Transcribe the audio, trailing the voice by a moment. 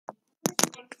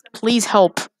Please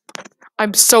help.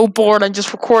 I'm so bored. I'm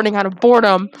just recording out of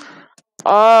boredom.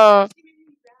 I'm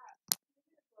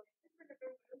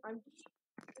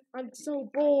so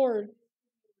bored.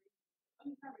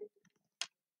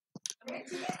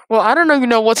 Well, I don't even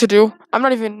know what to do. I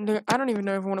don't even know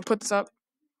if I want to put this up.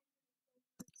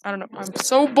 I don't know. I'm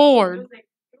so bored.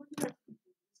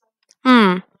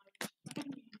 You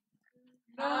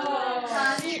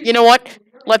know what?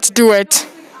 Let's do it.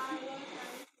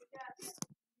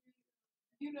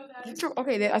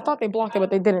 Okay, I thought they blocked it, but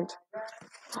they didn't.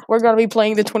 We're gonna be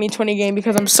playing the 2020 game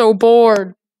because I'm so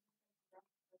bored.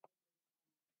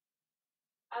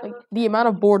 Like, the amount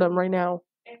of boredom right now,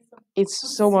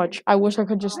 it's so much. I wish I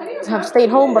could just have stayed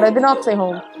home, but I did not stay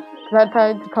home because I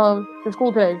had to come to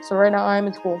school today. So right now I am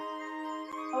in school.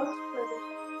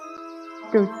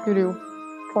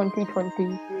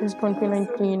 2020. This is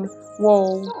 2019.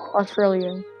 Whoa,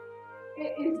 Australia.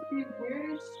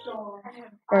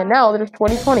 And now there's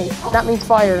 2020. That means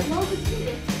fire.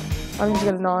 I'm just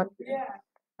gonna not.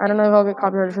 I don't know if I'll get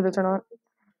copyrighted for this or not.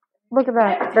 Look at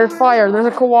that. There's fire. There's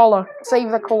a koala.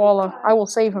 Save the koala. I will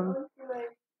save him.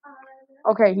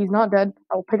 Okay, he's not dead.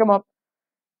 I will pick him up.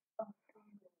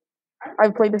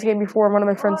 I've played this game before, and one of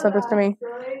my friends sent this to me.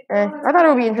 I thought it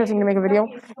would be interesting to make a video.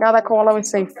 Now that koala is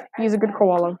safe. He's a good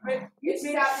koala. And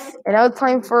now it's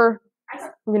time for,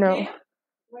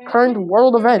 current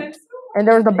world event. And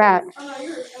there's the bat.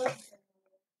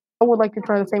 I would like to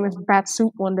try the famous bat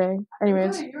suit one day.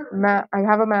 Anyways, I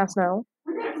have a mask now.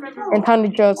 And time to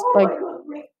just,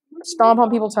 stomp on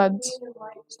people's heads.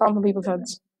 Stomp on people's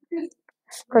heads.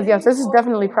 Because, yes, this is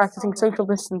definitely practicing social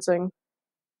distancing.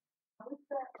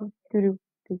 Give me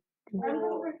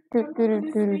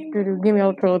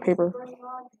all the toilet paper.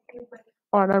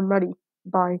 Alright, I'm ready.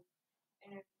 Bye.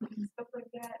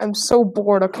 I'm so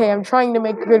bored, okay? I'm trying to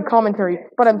make good commentary,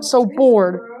 but I'm so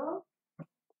bored.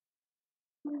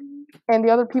 And the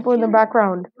other people in the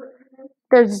background,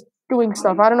 they're just doing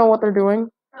stuff. I don't know what they're doing.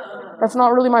 That's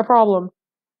not really my problem.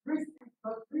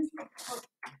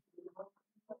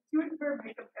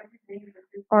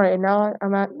 Alright, and now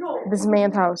I'm at this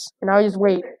man's house, and now I just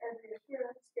wait.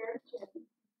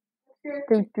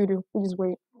 We just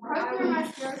wait.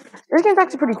 This game's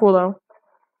actually pretty cool, though.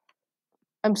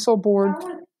 I'm so bored.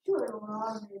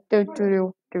 Alright,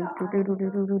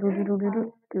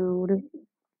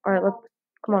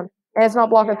 come on. And it's not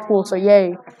blocked at school, so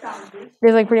yay.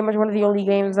 This is pretty much one of the only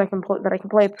games that I can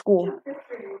play at school.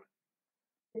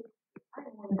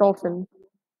 Dolphin.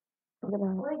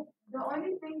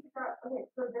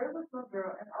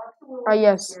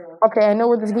 Yes. Okay, I know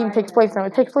where this game takes place now.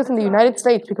 It takes place in the United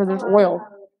States because there's oil.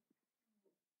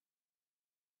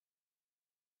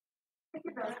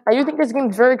 I do think this game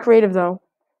is very creative, though.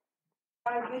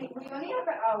 We only have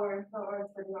an hour, so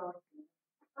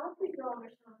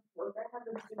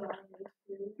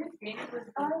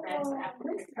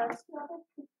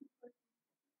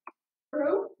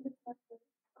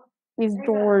he's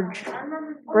George.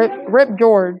 Rip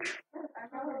George.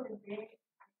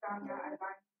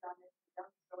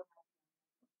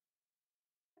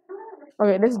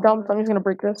 Okay, this is dumb, so I'm just gonna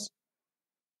break this.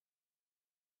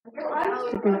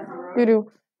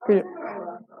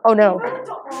 Oh no.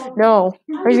 No.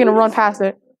 He's gonna run past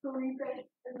it.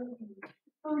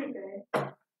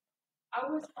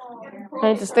 I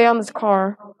need to stay on this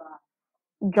car.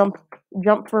 Jump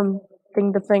from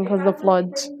thing to thing because of the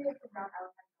floods.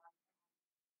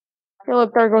 Hey,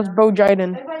 look, there goes Bo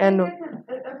Jiden and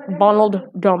Donald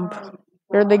Dump.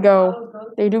 There they go.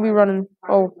 They do be running.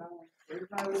 Oh.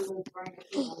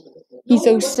 He's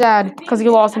so sad because he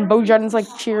lost, and Bo Jiden's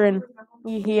cheering.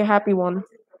 He a happy one.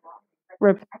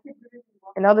 Rip.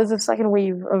 And now there's a second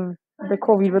wave of the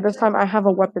COVID, but this time I have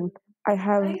a weapon. I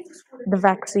have the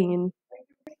vaccine.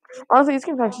 Honestly, this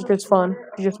game's actually just fun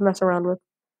to just mess around with.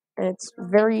 And it's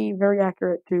very, very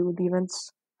accurate to the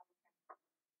events.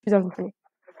 2020.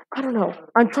 I don't know.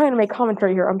 I'm trying to make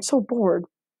commentary here. I'm so bored.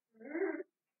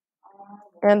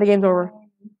 And the game's over.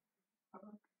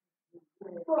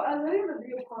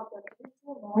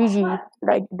 GG.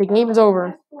 The game is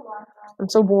over. I'm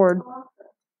so bored.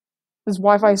 This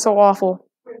Wi-Fi is so awful.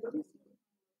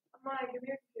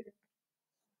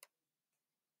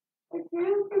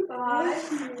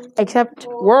 Except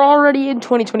we're already in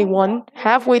 2021,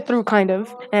 halfway through kind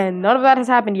of, and none of that has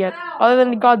happened yet, other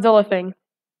than the Godzilla thing.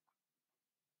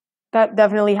 That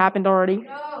definitely happened already.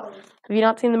 Have you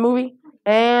not seen the movie?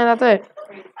 And that's it.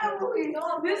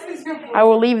 I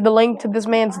will leave the link to this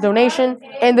man's donation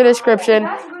in the description.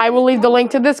 I will leave the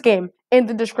link to this game in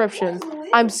the description.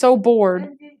 I'm so bored.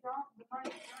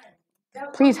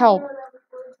 Please help.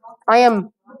 I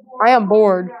am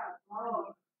bored.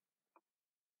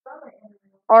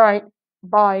 All right.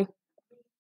 Bye.